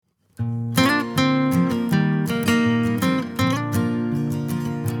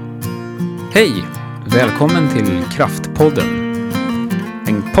Hej! Välkommen till Kraftpodden.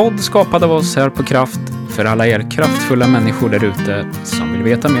 En podd skapad av oss här på Kraft för alla er kraftfulla människor där ute som vill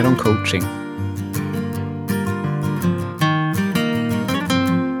veta mer om coaching.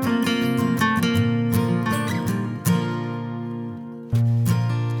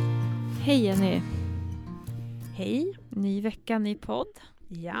 Hej Jenny! Hej! Ny vecka, ny podd.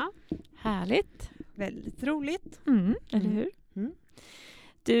 Ja, Härligt! väldigt roligt. Eller hur? Mm.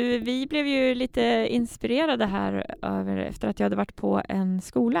 Du, vi blev ju lite inspirerade här efter att jag hade varit på en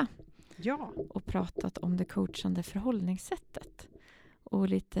skola Ja, och pratat om det coachande förhållningssättet. Och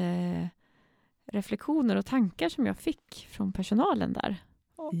lite reflektioner och tankar som jag fick från personalen där.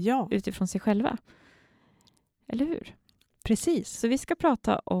 ja, Utifrån sig själva. Eller hur? precis. Så vi ska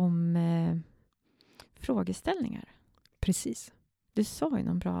prata om frågeställningar. Precis. Du sa ju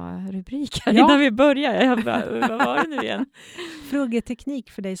någon bra rubrik här Ja. innan vi började. Jag bara, vad var det nu igen? Frågeteknik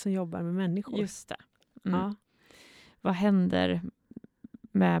för dig som jobbar med människor. Just det. Mm. Ja. Vad händer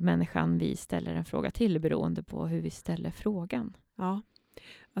med människan vi ställer en fråga till beroende på hur vi ställer frågan? Ja.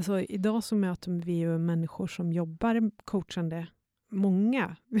 Alltså, idag så möter vi ju människor som jobbar coachande.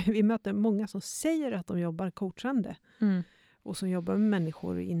 Många. Vi möter många som säger att de jobbar coachande. Och som jobbar med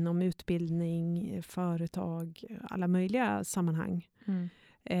människor inom utbildning, företag, alla möjliga sammanhang.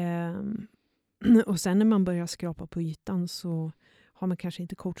 Och sen när man börjar skrapa på ytan så har man kanske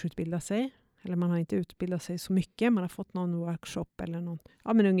inte coachutbildat sig. Eller man har inte utbildat sig så mycket. Man har fått någon workshop eller någon.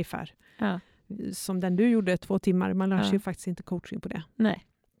 Ja, men ungefär. Ja. Som den du gjorde 2 timmar. Man lär sig Ja. ju faktiskt inte coaching på det. Nej.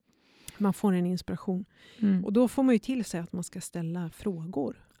 Man får en inspiration. Och då får man ju till sig att man ska ställa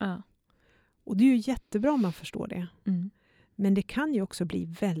frågor. Ja. Och det är ju jättebra om man förstår det. Mm. Men det kan ju också bli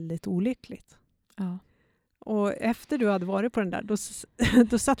väldigt olyckligt. Ja. Och efter du hade varit på den där,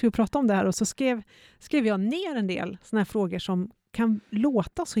 då satt vi och pratade om det här och så skrev jag ner en del såna här frågor som kan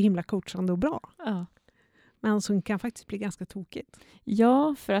låta så himla coachande och bra. Ja. Men som kan faktiskt bli ganska tokigt.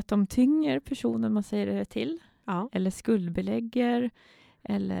 Ja, för att de tynger personen man säger det till. Ja. Eller skuldbelägger.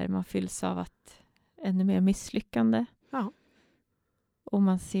 Eller man fylls av att ännu mer misslyckande. Ja. Och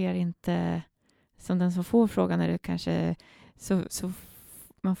man ser inte, som den som får frågan, är det kanske så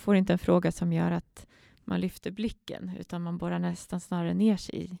man får inte en fråga som gör att man lyfter blicken, utan man borrar nästan snarare ner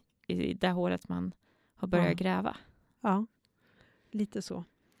sig i det hålet man har börjat gräva. Ja, lite så.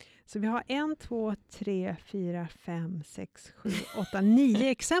 Så vi har 1, 2, 3, 4, 5, 6, 7, 8, 9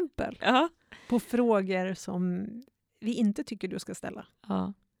 exempel Ja. på frågor som vi inte tycker du ska ställa.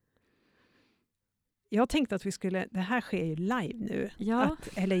 Ja. Jag tänkte att det här sker ju live nu. Ja.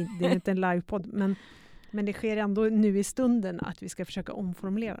 Eller det är inte en livepodd, men det sker ändå nu i stunden att vi ska försöka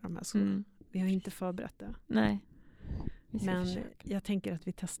omformulera de här. Så vi har inte förberett det. Nej. Vi ska Men försöka. jag tänker att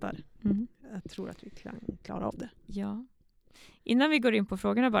vi testar. Jag tror att vi klarar av det. Ja. Innan vi går in på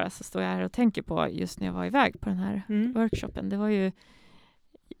frågorna bara, så står jag här och tänker på just när jag var iväg på den här workshopen. Det var ju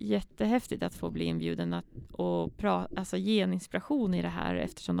jättehäftigt att få bli inbjuden och ge en inspiration i det här,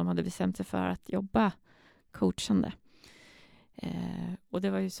 eftersom de hade bestämt sig för att jobba coachande. Och det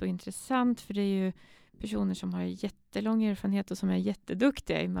var ju så intressant, för det är ju personer som har jättelång erfarenhet och som är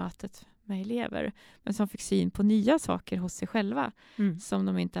jätteduktiga i mötet med elever, men som fick syn på nya saker hos sig själva som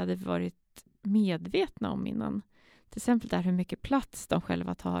de inte hade varit medvetna om innan. Till exempel där hur mycket plats de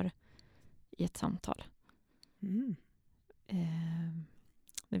själva tar i ett samtal.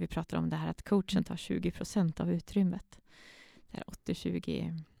 När vi pratar om det här att coachen tar 20% av utrymmet. Det här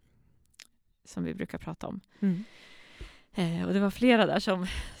 80-20 som vi brukar prata om. Och det var flera där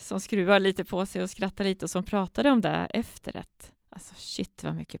som skruvade lite på sig och skrattade lite, och som pratade om det efterrätt. Alltså shit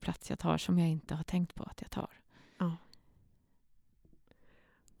vad mycket plats jag tar som jag inte har tänkt på att jag tar. Ja.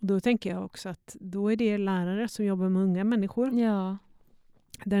 Då tänker jag också att då är det lärare som jobbar med unga människor. Ja.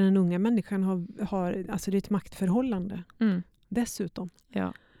 Där den unga människan har alltså det är ett maktförhållande. Dessutom.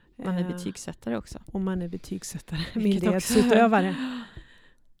 Ja. Man är betygssättare också. Och man är betygssättare. Vilket Myndighetsutövare.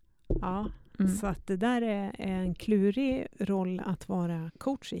 Ja. Så att det där är en klurig roll att vara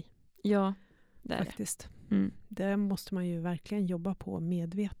coach i. Ja, det är faktiskt. det. Det måste man ju verkligen jobba på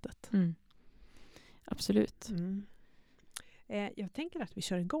medvetet. Absolut. Jag tänker att vi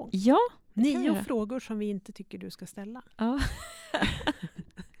kör igång. Ja. 9 frågor som vi inte tycker du ska ställa. Ja.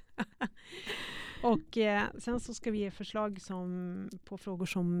 Och sen så ska vi ge förslag på frågor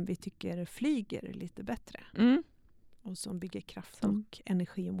som vi tycker flyger lite bättre. Och som bygger kraft och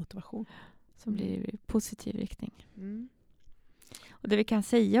energi och motivation. Som blir i positiv riktning. Och det vi kan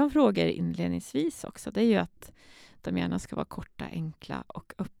säga om frågor inledningsvis också, det är ju att de gärna ska vara korta, enkla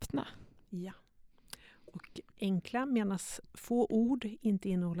och öppna. Ja. Och enkla menas få ord, inte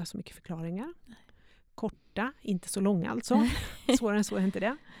innehålla så mycket förklaringar. Nej. Korta, inte så långa alltså. Svårare än så är inte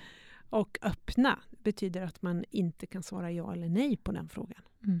det. Och öppna betyder att man inte kan svara ja eller nej på den frågan.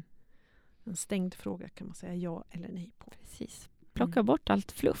 Mm. En stängd fråga kan man säga ja eller nej på. Precis. Plocka bort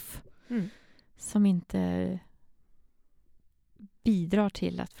allt fluff som inte bidrar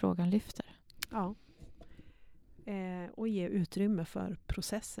till att frågan lyfter. Ja. Och ge utrymme för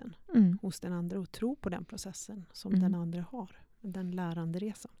processen hos den andra och tro på den processen som den andra har. Den lärande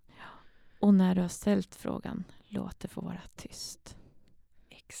resan. Ja. Och när du har ställt frågan, låt det få vara tyst.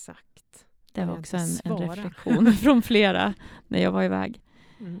 Exakt. Det var också en reflektion från flera när jag var iväg.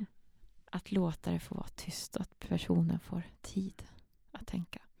 Att låta det få vara tyst och att personen får tid att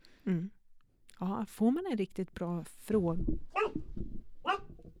tänka. Ja, får man en riktigt bra fråga.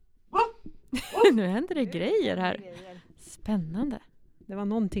 Nu händer det grejer här. Spännande. Det var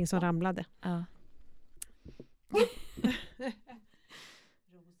någonting som ramlade. Ja.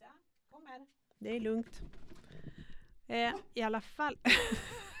 Rosa, kom här. Det är lugnt. I alla fall.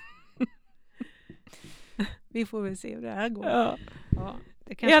 Vi får väl se hur det här går. Ja. Ja,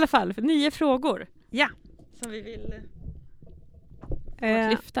 det kanske... I alla fall, 9 frågor. Ja. Som vi vill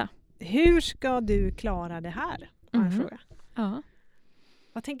lyfta. Hur ska du klara det här? Har jag fråga. Ja.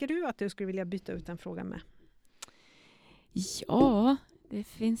 Vad tänker du att du skulle vilja byta ut en fråga med? Ja, det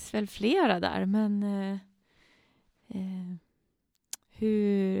finns väl flera där, men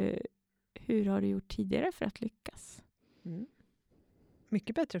hur har du gjort tidigare för att lyckas?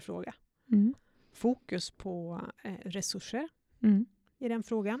 Mycket bättre fråga. Fokus på resurser i den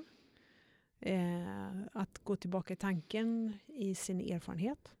frågan. Att gå tillbaka i tanken i sin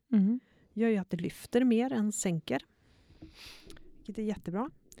erfarenhet. Gör ju att det lyfter mer än sänker. Vilket är jättebra.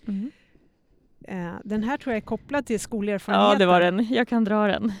 Den här tror jag är kopplad till skolerfarenheten. Ja, det var den. Jag kan dra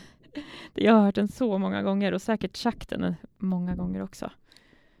den. Jag har hört den så många gånger och säkert sagt den många gånger också.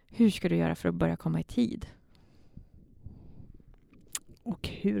 Hur ska du göra för att börja komma i tid? Och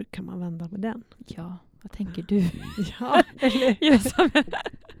hur kan man vända på den? Ja, vad tänker du? Ja, eller...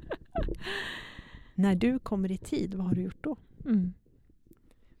 När du kommer i tid, vad har du gjort då?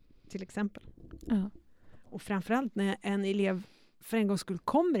 Till exempel. Ja. Och framförallt när en elev för en gång skulle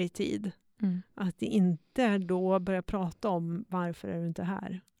kommer i tid. Att det inte då börjar prata om varför är du inte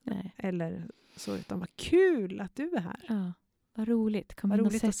här. Nej. Eller så, utan vad kul att du är här. Ja, vad roligt. Kom vad in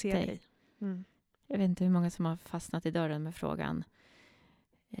och roligt sätt att se dig. Jag vet inte hur många som har fastnat i dörren med frågan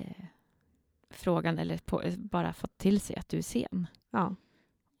eller bara fått till sig att du är sen. Ja.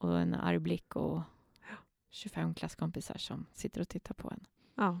 Och en arg blick och 25 klasskompisar som sitter och tittar på en.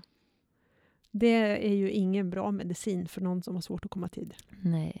 Ja. Det är ju ingen bra medicin för någon som har svårt att komma tid.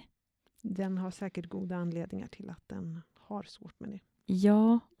 Nej. Den har säkert goda anledningar till att den har svårt med det.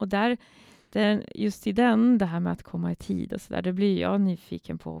 Ja, och just i det här med att komma i tid och sådär, det blir jag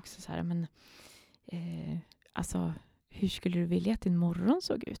nyfiken på också. Så här, men, alltså, hur skulle du vilja att din morgon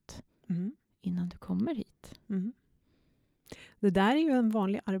såg ut innan du kommer hit? Det där är ju en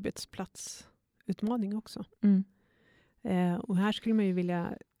vanlig arbetsplatsutmaning också. Och här skulle man ju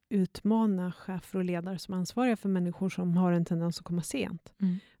vilja utmana chefer och ledare som är ansvariga för människor som har en tendens att komma sent.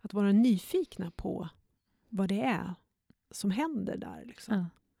 Att vara nyfikna på vad det är som händer där. Liksom. Ja.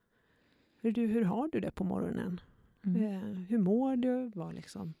 Hur har du det på morgonen? Hur mår du? Det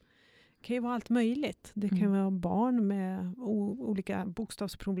kan ju vara allt möjligt. Det kan vara barn med olika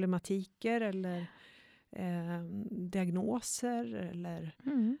bokstavsproblematiker eller diagnoser. Eller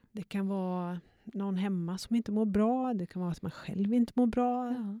det kan vara någon hemma som inte mår bra. Det kan vara att man själv inte mår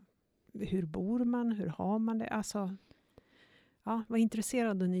bra. Ja. Hur bor man? Hur har man det? Alltså, ja, var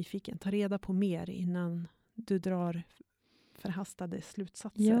intresserad och nyfiken. Ta reda på mer innan du drar förhastade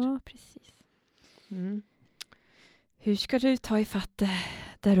slutsatser. Ja, precis. Hur ska du ta ifatt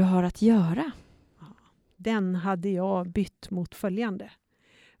där du har att göra? Ja, den hade jag bytt mot följande.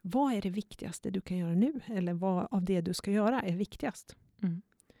 Vad är det viktigaste du kan göra nu? Eller vad av det du ska göra är viktigast?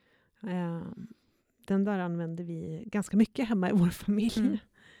 Den där använder vi ganska mycket hemma i vår familj.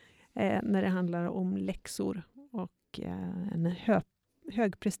 När det handlar om läxor och en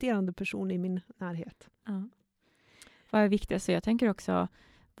högpresterande person i min närhet. Ja. Vad är viktigast? Så jag tänker också,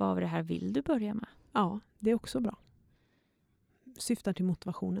 vad av det här vill du börja med? Ja, det är också bra. Syftar till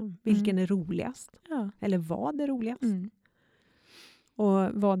motivationen. Vilken är roligast? Ja. Eller vad är roligast? Och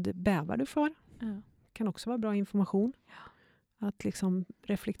vad bävar du för? Ja. Kan också vara bra information. Ja. Att liksom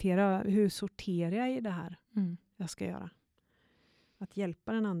reflektera, hur sorterar jag i det här jag ska göra? Att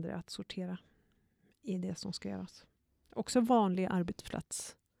hjälpa den andra att sortera i det som ska göras. Också vanlig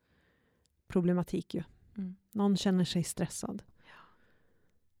arbetsplatsproblematik ju. Någon känner sig stressad.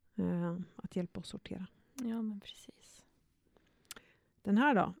 Ja. Att hjälpa att sortera. Ja, men precis. Den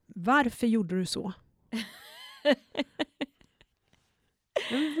här då. Varför gjorde du så?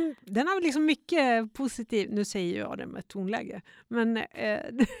 Den har liksom mycket positiv, nu säger jag det med tonläge, men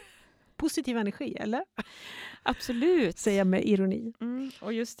positiv energi, eller? Absolut. Säger jag med ironi.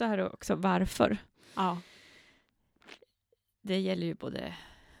 Och just det här också, varför? Ja. Det gäller ju både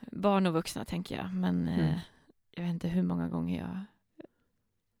barn och vuxna, tänker jag. Men jag vet inte hur många gånger jag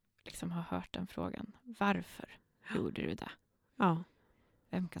liksom har hört den frågan. Varför gjorde du det? Ja.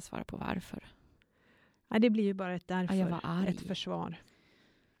 Vem kan svara på varför? Ja, det blir ju bara ett därför. Jag var arg. Ett försvar.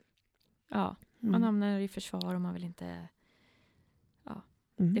 Ja, man hamnar i försvar och man vill inte... Ja.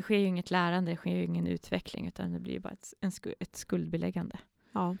 Det sker ju inget lärande, det sker ju ingen utveckling, utan det blir bara ett skuldbeläggande.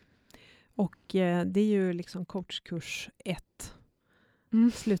 Ja, och det är ju liksom coachkurs 1.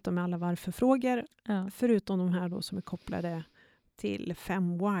 Sluta med alla varför-frågor. Ja. Förutom de här då som är kopplade till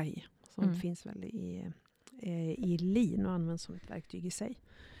 5 why. Som finns väl i Lean och används som ett verktyg i sig.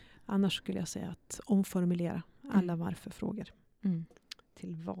 Annars skulle jag säga att omformulera alla varför-frågor.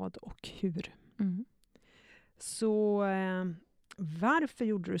 Till vad och hur. Så varför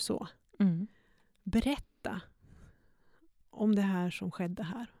gjorde du så? Berätta om det här som skedde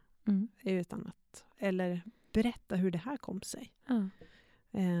här. Är ett annat. Eller berätta hur det här kom sig.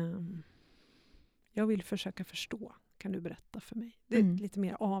 Jag vill försöka förstå. Kan du berätta för mig? Det är ett lite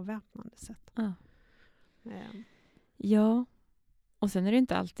mer avväpnande sätt. Ja. Och sen är det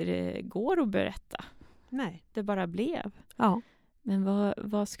inte alltid det går att berätta. Nej. Det bara blev. Ja. Men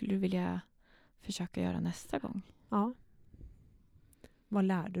vad skulle du vilja försöka göra nästa gång? Ja. Vad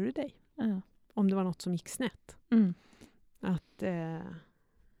lärde du dig? Ja. Om det var något som gick snett. Att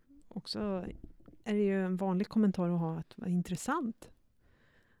också är det ju en vanlig kommentar att ha att vara intressant.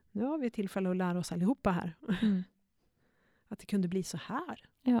 Nu har vi tillfälle att lära oss allihopa här. Att det kunde bli så här.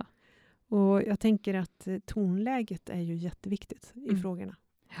 Ja. Och jag tänker att tonläget är ju jätteviktigt i frågorna.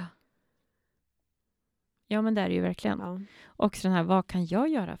 Ja, men det är det ju verkligen. Ja. Också den här, vad kan jag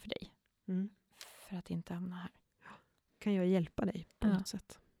göra för dig? För att inte hamna här. Kan jag hjälpa dig på något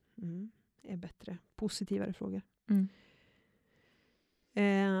sätt? Är bättre. Positivare frågor.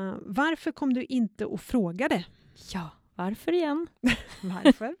 Varför kom du inte och frågade? Ja, varför igen?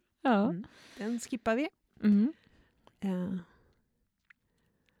 Varför? Ja. Den skippar vi.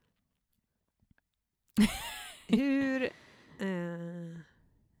 Hur...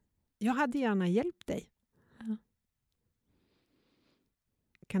 jag hade gärna hjälpt dig. Ja.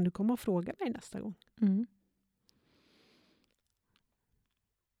 Kan du komma och fråga mig nästa gång?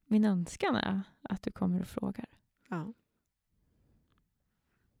 Min önskan är att du kommer och frågar. Ja.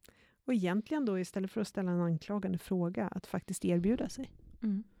 Och egentligen då, istället för att ställa en anklagande fråga, att faktiskt erbjuda sig.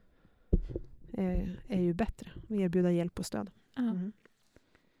 Är ju bättre. Att erbjuda hjälp och stöd.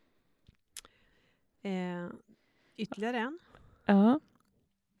 Ytterligare en. Ja.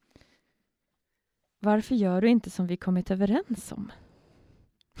 Varför gör du inte som vi kommit överens om?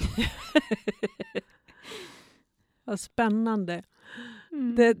 Vad spännande.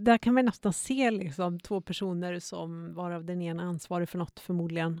 Där kan man nästan se liksom 2 personer som varav den ena ansvarig för något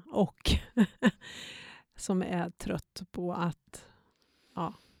förmodligen och som är trött på att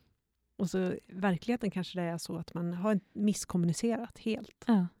och så verkligheten kanske det är så att man har misskommunicerat helt.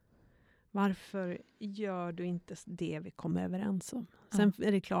 Varför gör du inte det vi kom överens om? Sen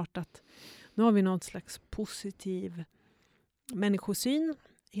är det klart att nu har vi någon slags positiv människosyn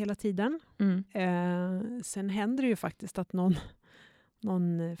hela tiden. Sen händer det ju faktiskt att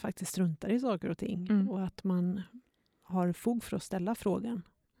någon faktiskt struntar i saker och ting. Och att man har fog för att ställa frågan.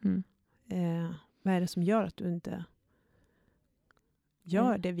 Vad är det som gör att du inte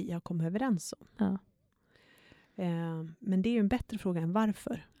gör det vi har kommit överens om? Men det är ju en bättre fråga än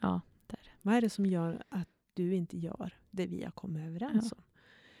varför. Ja, det är det. Vad är det som gör att du inte gör det vi har kommit överens om?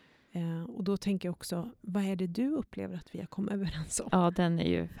 Och då tänker jag också, vad är det du upplever att vi har kommit överens om? Ja, den är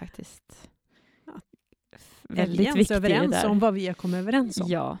ju faktiskt väldigt viktig. Är vi ens överens om vad vi har kommit överens om?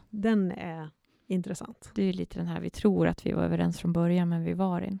 Ja. Den är intressant. Det är ju lite den här, vi tror att vi var överens från början, men vi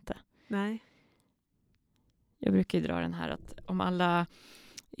var inte. Nej. Jag brukar ju dra den här att om alla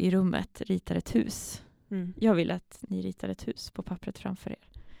i rummet ritar ett hus. Jag vill att ni ritar ett hus på pappret framför er.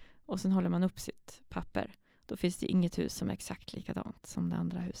 Och sen håller man upp sitt papper. Då finns det inget hus som är exakt likadant som det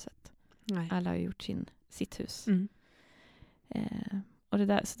andra huset. Nej. Alla har gjort sitt hus. Och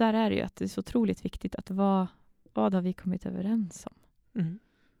så där är det ju att det är så otroligt viktigt att vad har vi kommit överens om?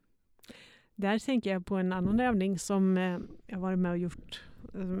 Där tänker jag på en annan övning som jag varit med och gjort.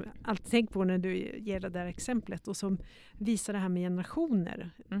 Alltid tänkt på när du ger det där exemplet och som visar det här med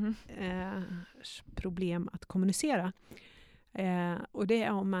generationer. Problem att kommunicera. Och det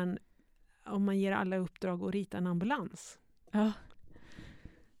är om man ger alla uppdrag att rita en ambulans. Ja.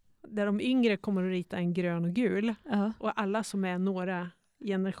 Där de yngre kommer att rita en grön och gul. Ja. Och alla som är några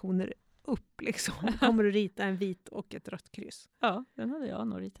generationer upp liksom. Kommer du rita en vit och ett rött kryss? Ja, den hade jag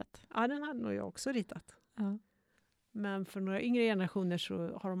nog ritat. Ja, den hade nog jag också ritat. Ja. Men för några yngre generationer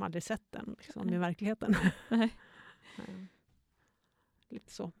så har de aldrig sett den liksom, i verkligheten. Nej.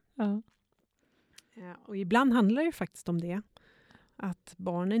 Lite så. Ja. Och ibland handlar det faktiskt om det. Att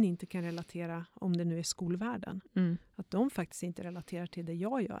barnen inte kan relatera, om det nu är skolvärlden. Mm. Att de faktiskt inte relaterar till det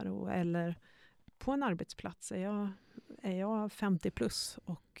jag gör. Eller på en arbetsplats är jag 50 plus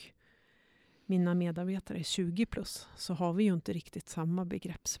och mina medarbetare är 20 plus. Så har vi ju inte riktigt samma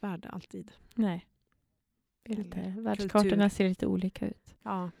begreppsvärde alltid. Nej. Världskartorna ser lite olika ut.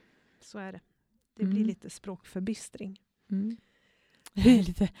 Ja, så är det. Det blir lite språkförbistring. Mm. Det är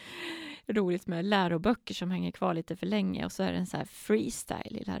lite roligt med läroböcker som hänger kvar lite för länge. Och så är det en så här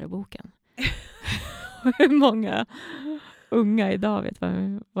freestyle i läroboken. Hur många unga idag vet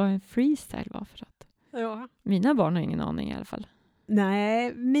vad en freestyle var för något? Ja. Mina barn har ingen aning i alla fall.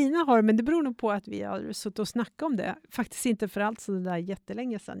 Nej, mina har, men det beror nog på att vi har suttit och snackat om det. Faktiskt inte för allt så det där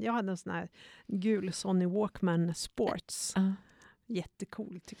jättelänge sedan. Jag hade en sån här gul Sony Walkman Sports.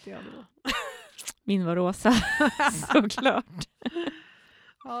 Jättecool tyckte jag då. Min var rosa, såklart.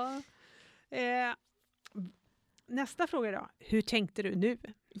 Ja. Nästa fråga då. Hur tänkte du nu?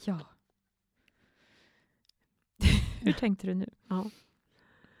 Ja. Hur tänkte du nu? Ja.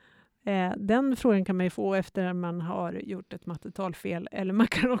 Den frågan kan man ju få efter att man har gjort ett mattetalfel. Eller man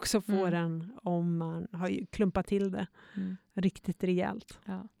kan också få den om man har klumpat till det riktigt rejält.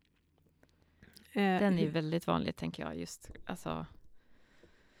 Ja. Den är ju väldigt vanlig, tänker jag. Just alltså,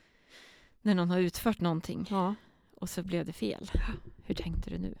 när någon har utfört någonting och så blev det fel. Hur tänkte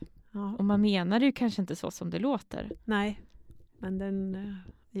du nu? Ja. Och man menar det ju kanske inte så som det låter. Nej, men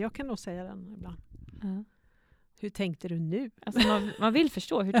jag kan nog säga den ibland. Ja. Hur tänkte du nu? Alltså man vill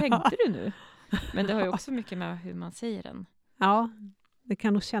förstå, hur tänkte du nu? Men det har ju också mycket med hur man säger den. Ja, det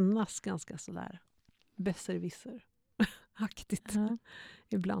kan nog kännas ganska sådär besserwisser-aktigt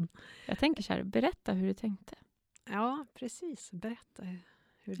ibland. Jag tänker så här, berätta hur du tänkte. Ja, precis. Berätta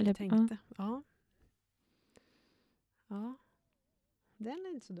hur du tänkte. Ja. Ja. Den är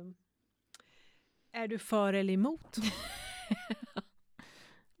inte så dum. Är du för eller emot?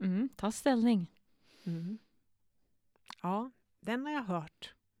 Ta ställning. Ja, den har jag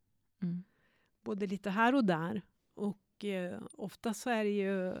hört. Mm. Både lite här och där. Och ofta så är det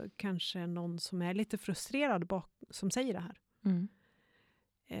ju kanske någon som är lite frustrerad som säger det här.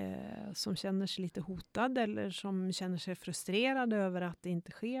 Som känner sig lite hotad eller som känner sig frustrerad över att det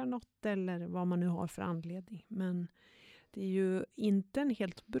inte sker något eller vad man nu har för anledning. Men det är ju inte en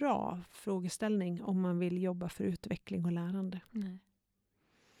helt bra frågeställning om man vill jobba för utveckling och lärande. Nej.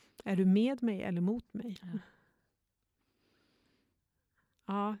 Är du med mig eller mot mig? Ja.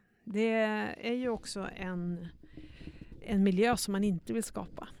 Ja, det är ju också en miljö som man inte vill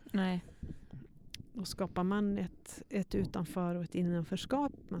skapa. Nej. Då skapar man ett utanför och ett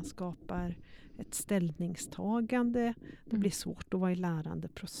innanförskap. Man skapar ett ställningstagande. Det blir svårt att vara i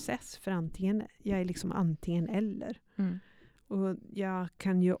lärandeprocess. För jag är liksom antingen eller. Och jag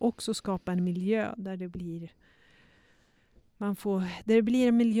kan ju också skapa en miljö där det blir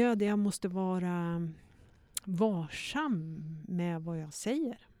en miljö där jag måste vara varsam med vad jag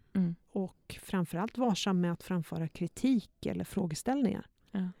säger. Och framförallt varsam med att framföra kritik eller frågeställningar.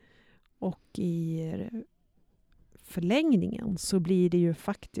 Ja. Och i förlängningen så blir det ju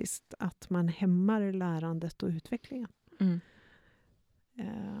faktiskt att man hämmar lärandet och utvecklingen.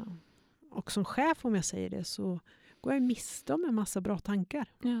 Och som chef, om jag säger det, så går jag miste om en massa bra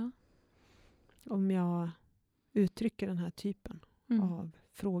tankar. Ja. Om jag uttrycker den här typen av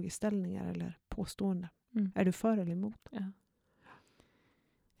frågeställningar eller påståenden. Är du för eller emot? Ja.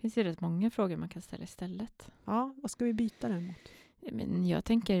 Det finns ju rätt många frågor man kan ställa istället. Ja, vad ska vi byta den mot? Men jag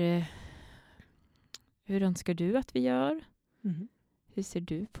tänker, hur önskar du att vi gör? Hur ser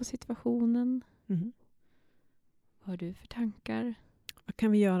du på situationen? Vad har du för tankar? Vad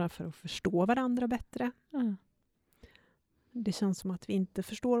kan vi göra för att förstå varandra bättre? Det känns som att vi inte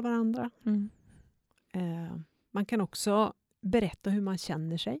förstår varandra. Man kan också berätta hur man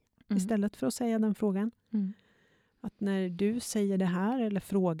känner sig istället för att säga den frågan. Att när du säger det här eller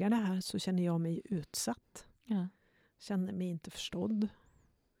frågar det här så känner jag mig utsatt. Ja. Känner mig inte förstådd.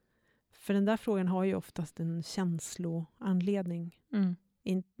 För den där frågan har ju oftast en känsloanledning.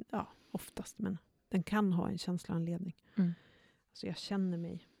 Oftast, men den kan ha en känsloanledning. Så jag känner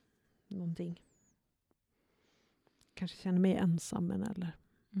mig någonting. Kanske känner mig ensam eller.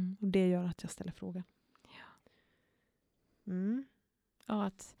 Och det gör att jag ställer frågan. Ja,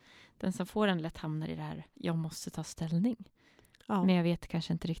 att den som får en lätt hamnar i det här, jag måste ta ställning. Ja. Men jag vet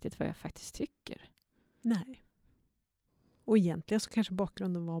kanske inte riktigt vad jag faktiskt tycker. Nej. Och egentligen så kanske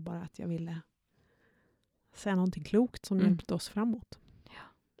bakgrunden var bara att jag ville säga någonting klokt som hjälpte oss framåt. Ja.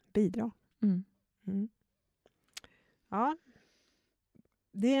 Bidra. Mm. Mm. Ja.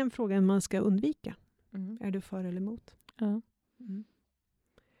 Det är en fråga man ska undvika. Är du för eller emot? Ja.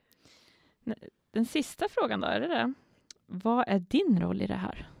 Den sista frågan då, är det? Vad är din roll i det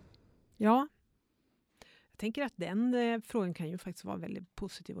här? Ja. Jag tänker att den frågan kan ju faktiskt vara väldigt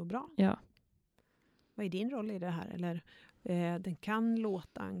positiv och bra. Ja. Vad är din roll i det här? Eller den kan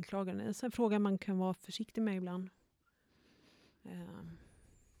låta anklagande. Det är en fråga man kan vara försiktig med ibland.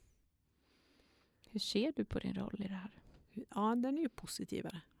 Hur ser du på din roll i det här? Ja, den är ju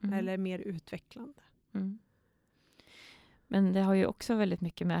positivare. Eller mer utvecklande. Men det har ju också väldigt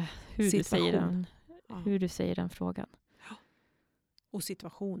mycket med hur du säger den frågan. Ja. Och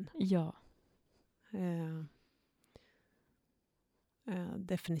situation. Ja.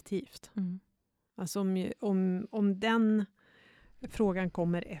 Definitivt. Alltså om den frågan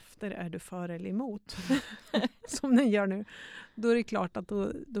kommer efter, är du för eller emot? Som den gör nu. Då är det klart att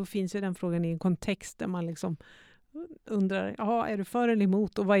då finns ju den frågan i en kontext där man liksom undrar, är du för eller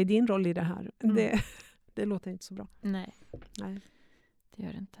emot? Och vad är din roll i det här? Det låter inte så bra. Nej, det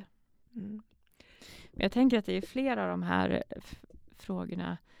gör det inte. Men jag tänker att det är flera av de här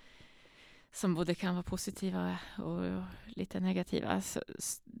frågorna som både kan vara positiva och lite negativa. Alltså,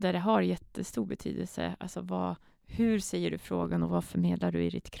 där det har jättestor betydelse. Alltså hur säger du frågan och vad förmedlar du i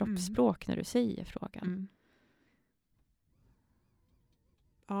ditt kroppsspråk när du säger frågan?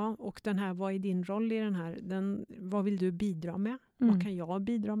 Ja, och den här, vad är din roll i den här? Vad vill du bidra med? Vad kan jag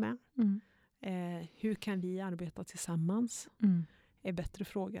bidra med? Hur kan vi arbeta tillsammans? Är bättre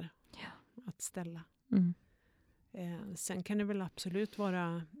frågor att ställa. Sen kan det väl absolut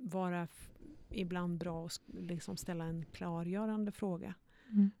vara ibland bra att liksom ställa en klargörande fråga.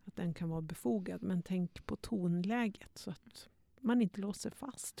 Att den kan vara befogad. Men tänk på tonläget så att man inte låser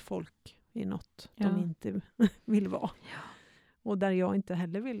fast folk i något de inte vill vara. Ja. Och där jag inte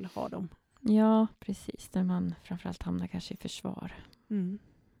heller vill ha dem. Ja, precis. Där man framförallt hamnar kanske i försvar.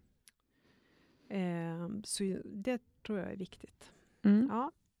 Så det tror jag är viktigt.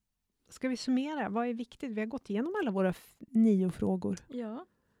 Ja. Ska vi summera? Vad är viktigt? Vi har gått igenom alla våra 9 frågor. Ja,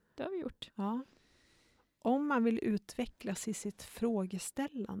 det har vi gjort. Ja. Om man vill utvecklas i sitt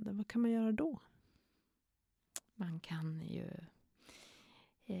frågeställande, vad kan man göra då? Man kan ju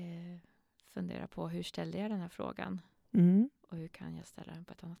fundera på hur ställde jag den här frågan? Och hur kan jag ställa den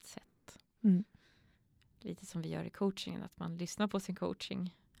på ett annat sätt? Lite som vi gör i coachingen, att man lyssnar på sin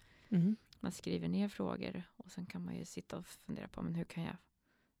coaching. Man skriver ner frågor och sen kan man ju sitta och fundera på hur kan jag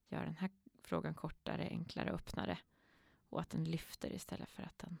göra den här frågan kortare, enklare, öppnare. Och att den lyfter istället för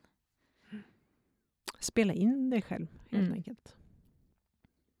att den... Spela in dig själv, helt enkelt.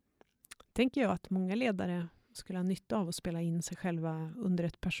 Tänker jag att många ledare skulle ha nytta av att spela in sig själva under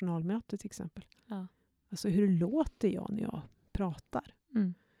ett personalmöte till exempel. Ja. Alltså hur låter jag när jag pratar?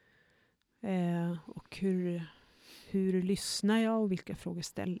 Och hur lyssnar jag och vilka frågor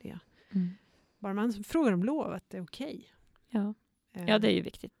ställer jag? Bara man frågar om lov att det är okej. Ja. Ja, det är ju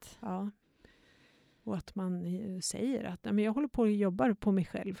viktigt. Ja. Och att man säger att jag håller på och jobbar på mig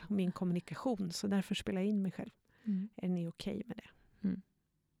själv och min kommunikation, så därför spelar jag in mig själv. Är ni okej med det?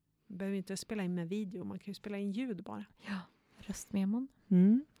 Man behöver inte spela in med video, man kan ju spela in ljud bara. Ja, röstmemon.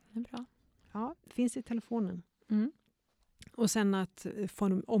 Det är bra. Ja, finns i telefonen. Och sen att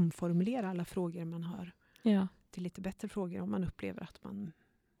omformulera alla frågor man har till lite bättre frågor om man upplever att man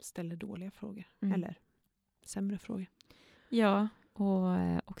ställer dåliga frågor eller sämre frågor. Ja, och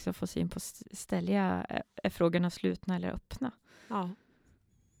också få syn på är frågorna slutna eller öppna? Ja,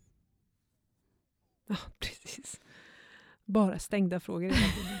 precis. Bara stängda frågor.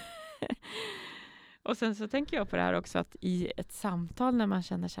 Och sen så tänker jag på det här också, att i ett samtal när man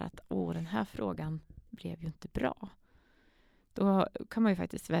känner sig att den här frågan blev ju inte bra. Då kan man ju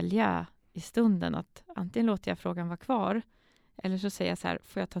faktiskt välja i stunden att antingen låter jag frågan vara kvar, eller så säger jag så här,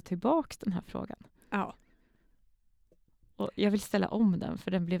 får jag ta tillbaka den här frågan? Ja. Och jag vill ställa om den,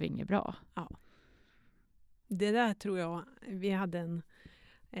 för den blev inget bra. Ja. Det där tror jag, vi hade en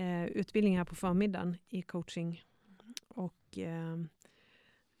utbildning här på förmiddagen i coaching. Och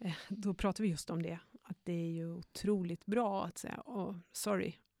då pratade vi just om det. Att det är ju otroligt bra att säga,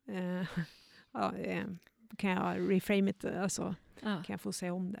 sorry. Kan jag reframe it? Alltså, kan jag få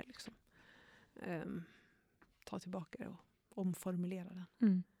säga om det? Liksom. Ta tillbaka och omformulera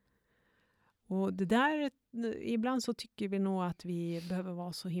den. Och det där, ibland så tycker vi nog att vi behöver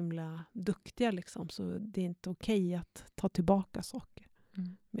vara så himla duktiga liksom, så det är inte okej att ta tillbaka saker.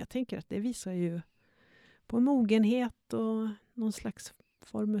 Men jag tänker att det visar ju på mogenhet och någon slags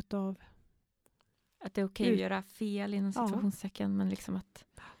form av Att det är okej att göra fel inom situationstecken, men liksom att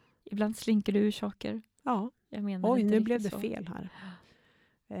ibland slinker du ur saker. Ja. Jag menar Oj, inte nu blev det så. fel här.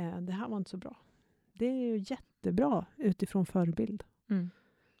 Det här var inte så bra. Det är ju jättebra utifrån förebild. Mm.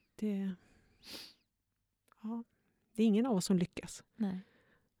 Det är ingen av oss som lyckas. Nej.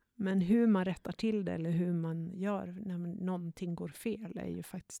 Men hur man rättar till det eller hur man gör när någonting går fel är ju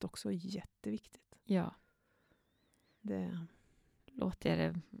faktiskt också jätteviktigt. Ja. Låter jag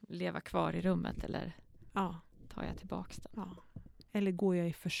det leva kvar i rummet eller tar jag tillbaka det? Ja. Eller går jag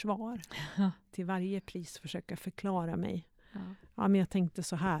i försvar? Till varje pris försöka förklara mig. Ja, men jag tänkte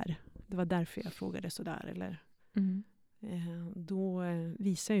så här. Det var därför jag frågade så där. Eller, då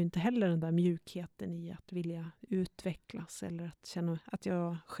visar ju inte heller den där mjukheten i att vilja utvecklas. Eller att känna att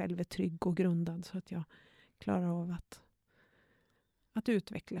jag själv är trygg och grundad. Så att jag klarar av att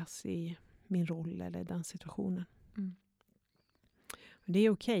utvecklas i min roll eller den situationen. Mm. Det är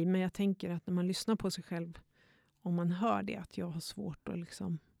okej, men jag tänker att när man lyssnar på sig själv, om man hör det att jag har svårt att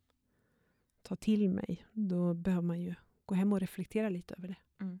liksom ta till mig, då behöver man ju gå hem och reflektera lite över det.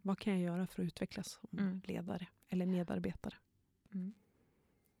 Mm. Vad kan jag göra för att utvecklas som ledare eller medarbetare? Mm.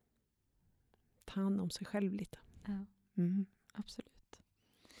 Ta hand om sig själv lite. Ja, absolut.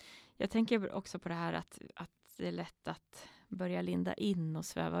 Jag tänker också på det här att det är lätt att börja linda in och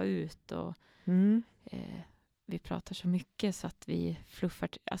sväva ut och vi pratar så mycket så att vi fluffar,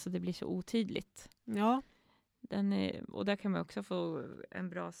 alltså det blir så otydligt. Ja. Och där kan man också få en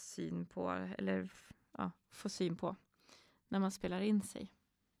bra syn på, eller få syn på när man spelar in sig.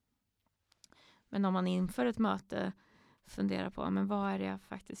 Men om man inför ett möte funderar på, men vad är det jag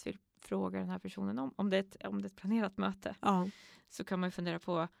faktiskt vill fråga den här personen om? Om det är ett planerat möte så kan man ju fundera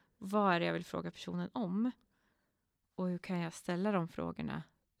på, vad är det jag vill fråga personen om? Och hur kan jag ställa de frågorna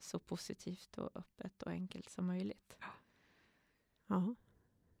så positivt och öppet och enkelt som möjligt? Ja.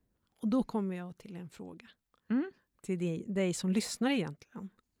 Och då kommer jag till en fråga. Till dig som lyssnar egentligen.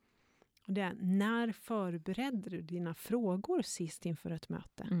 Och det är, när förberedde du dina frågor sist inför ett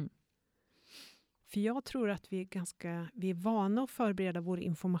möte? För jag tror att vi är vana att förbereda vår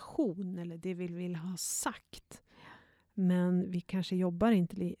information eller det vi vill ha sagt. Men vi kanske jobbar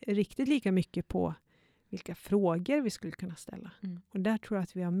inte riktigt lika mycket på vilka frågor vi skulle kunna ställa. Och där tror jag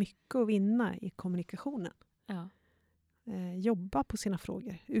att vi har mycket att vinna i kommunikationen. Ja. Jobba på sina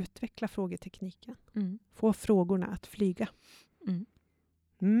frågor. Utveckla frågetekniken. Få frågorna att flyga.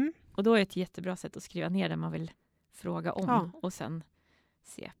 Och då är ett jättebra sätt att skriva ner det man vill fråga om. Och sen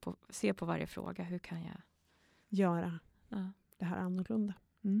se på varje fråga. Hur kan jag göra det här annorlunda?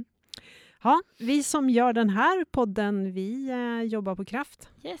 Ja, vi som gör den här podden, vi jobbar på Kraft.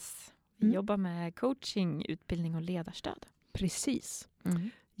 Yes. Vi jobbar med coaching, utbildning och ledarstöd. Precis.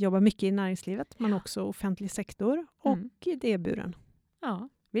 Jobbar mycket i näringslivet, men också offentlig sektor och idéburen. Ja.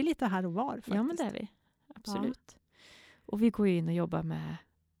 Vi är lite här och var faktiskt. Ja, men det är vi. Absolut. Och vi går in och jobbar med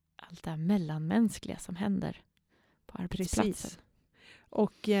allt det här mellanmänskliga som händer på arbetsplatsen. Precis.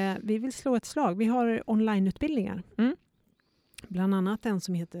 Och vi vill slå ett slag. Vi har onlineutbildningar. Bland annat en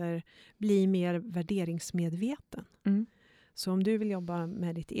som heter Bli mer värderingsmedveten. Så om du vill jobba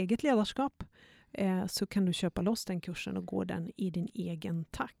med ditt eget ledarskap så kan du köpa loss den kursen och gå den i din egen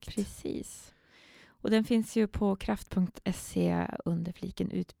takt. Precis. Och den finns ju på kraft.se under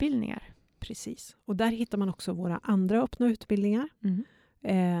fliken utbildningar. Precis. Och där hittar man också våra andra öppna utbildningar.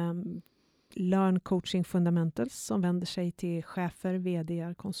 Learn Coaching Fundamentals som vänder sig till chefer,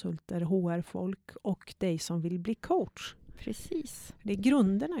 vd, konsulter, HR-folk och dig som vill bli coach. Precis. Det är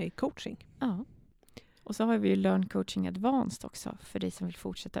grunderna i coaching. Ja. Och så har vi ju Learn Coaching Advanced också för dig som vill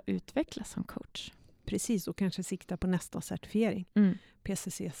fortsätta utvecklas som coach. Precis, och kanske sikta på nästa certifiering.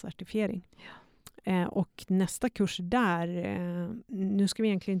 PCC-certifiering. Ja. Och nästa kurs där, nu ska vi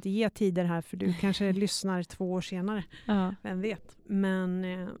egentligen inte ge tider här för du kanske lyssnar 2 år senare. Ja. Vem vet. Men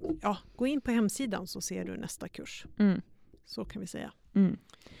gå in på hemsidan så ser du nästa kurs. Så kan vi säga.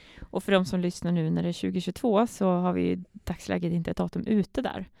 Och för de som lyssnar nu när det är 2022 så har vi i dagsläget inte ett datum ute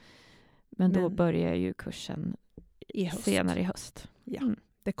där. Men då börjar ju kursen senare i höst. Ja,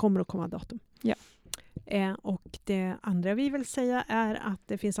 det kommer att komma datum. Ja. Och det andra vi vill säga är att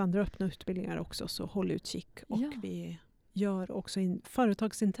det finns andra öppna utbildningar också. Så håll utkik. Och vi gör också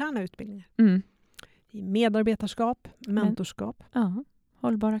företagsinterna utbildningar. I medarbetarskap, mentorskap.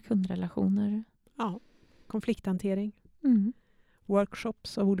 Hållbara kundrelationer. Ja, konflikthantering.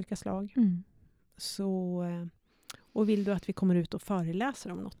 Workshops av olika slag. Så, och vill du att vi kommer ut och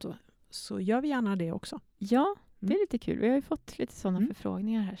föreläser om något så gör vi gärna det också. Ja, det är lite kul. Vi har ju fått lite sådana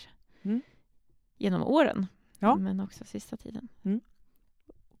förfrågningar här. Genom åren. Ja. Men också sista tiden.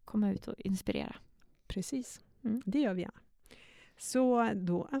 Komma ut och inspirera. Precis. Det gör vi gärna. Så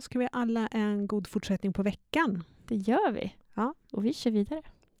då önskar vi alla en god fortsättning på veckan. Det gör vi. Ja. Och vi kör vidare.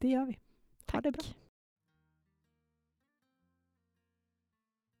 Det gör vi. Tack. Ha det bra.